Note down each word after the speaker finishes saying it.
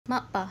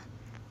Makpah,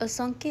 a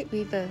Songket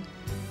weaver,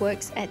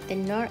 works at the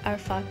Nur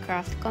Arfa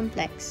Craft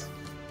Complex.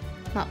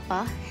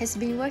 Makpah has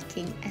been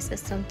working as a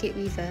Songket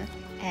weaver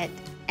at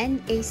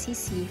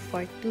NACC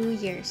for 2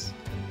 years.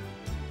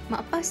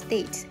 Makpah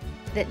states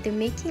that the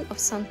making of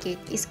Songket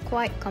is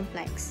quite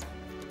complex,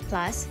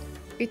 plus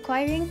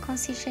requiring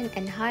concision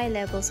and high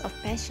levels of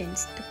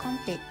patience to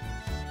complete.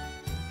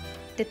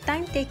 The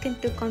time taken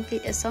to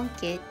complete a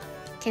Songket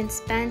can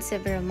span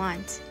several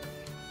months,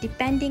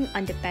 depending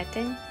on the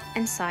pattern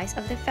and size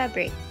of the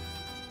fabric.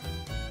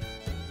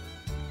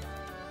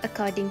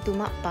 According to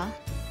Makpah,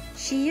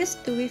 she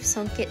used to weave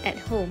Songket at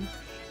home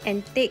and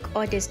take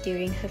orders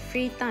during her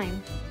free time.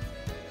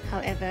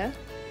 However,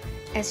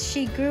 as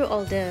she grew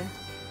older,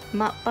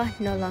 Makpah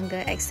no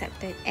longer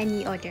accepted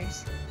any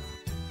orders.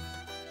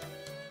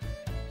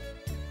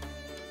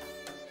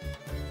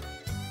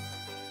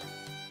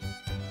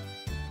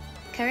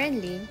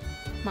 Currently,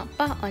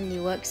 Makpah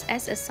only works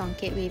as a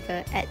Songket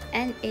weaver at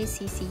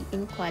NACC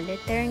in Kuala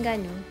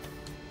Terengganu.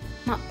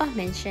 Makpah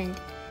mentioned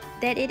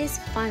that it is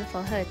fun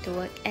for her to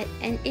work at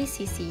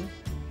NACC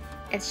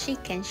as she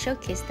can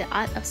showcase the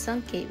art of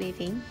Songket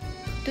weaving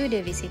to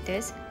the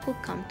visitors who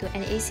come to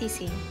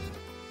NACC.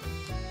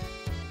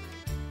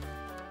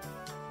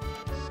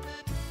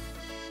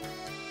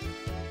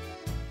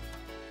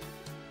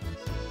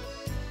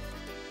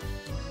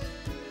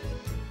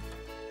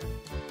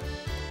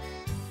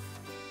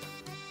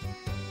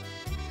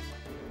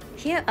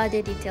 Here are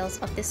the details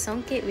of the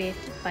Songket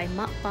weaved by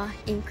Makpah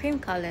in cream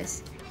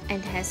colours and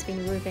has been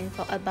woven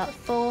for about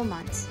 4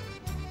 months.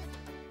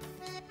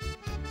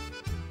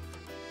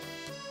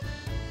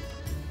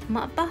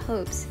 Makpah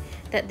hopes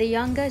that the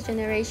younger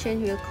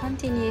generation will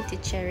continue to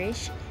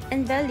cherish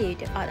and value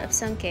the art of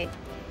Songket,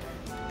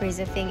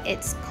 preserving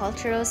its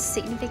cultural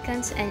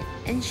significance and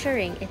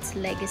ensuring its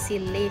legacy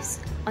lives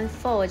on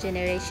 4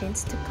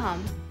 generations to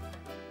come.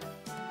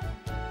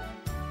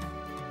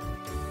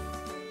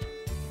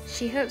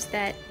 She hopes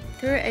that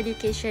through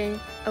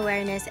education,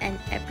 awareness and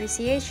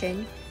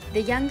appreciation, the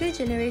younger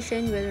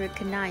generation will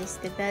recognize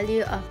the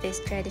value of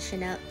this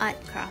traditional art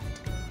craft.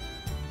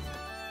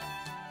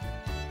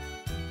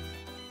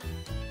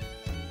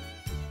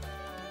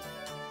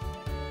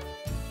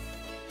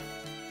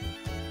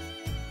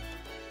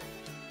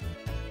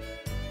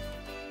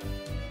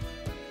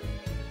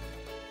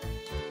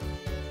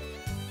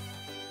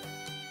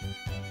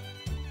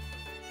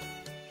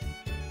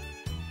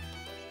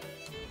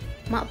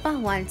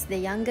 Makpah wants the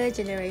younger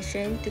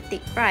generation to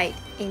take pride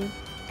in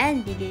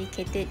and be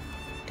dedicated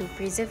to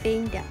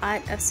preserving the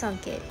art of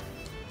Songket.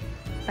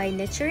 By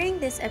nurturing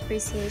this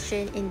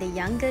appreciation in the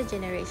younger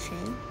generation,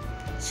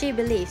 she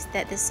believes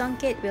that the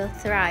Songket will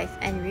thrive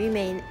and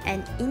remain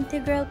an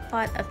integral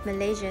part of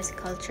Malaysia's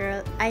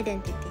cultural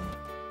identity.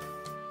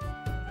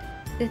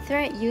 The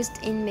thread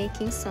used in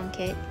making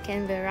Songket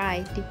can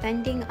vary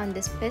depending on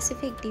the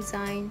specific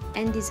design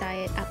and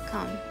desired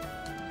outcome.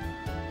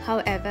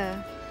 However,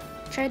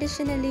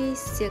 traditionally,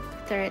 silk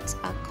threads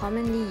are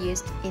commonly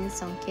used in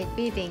Songket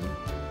weaving.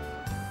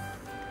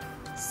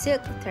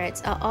 Silk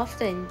threads are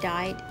often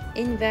dyed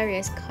in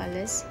various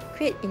colors,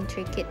 create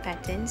intricate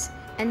patterns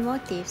and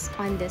motifs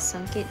on the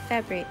Songket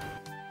fabric.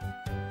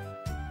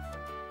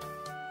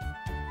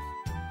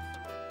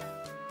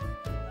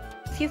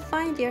 If you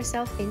find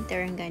yourself in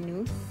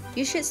Terengganu,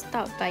 you should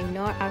stop by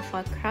Nur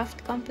Arfa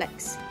Craft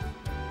Complex.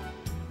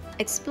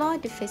 Explore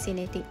the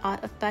fascinating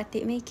art of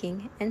batik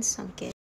making and Songket.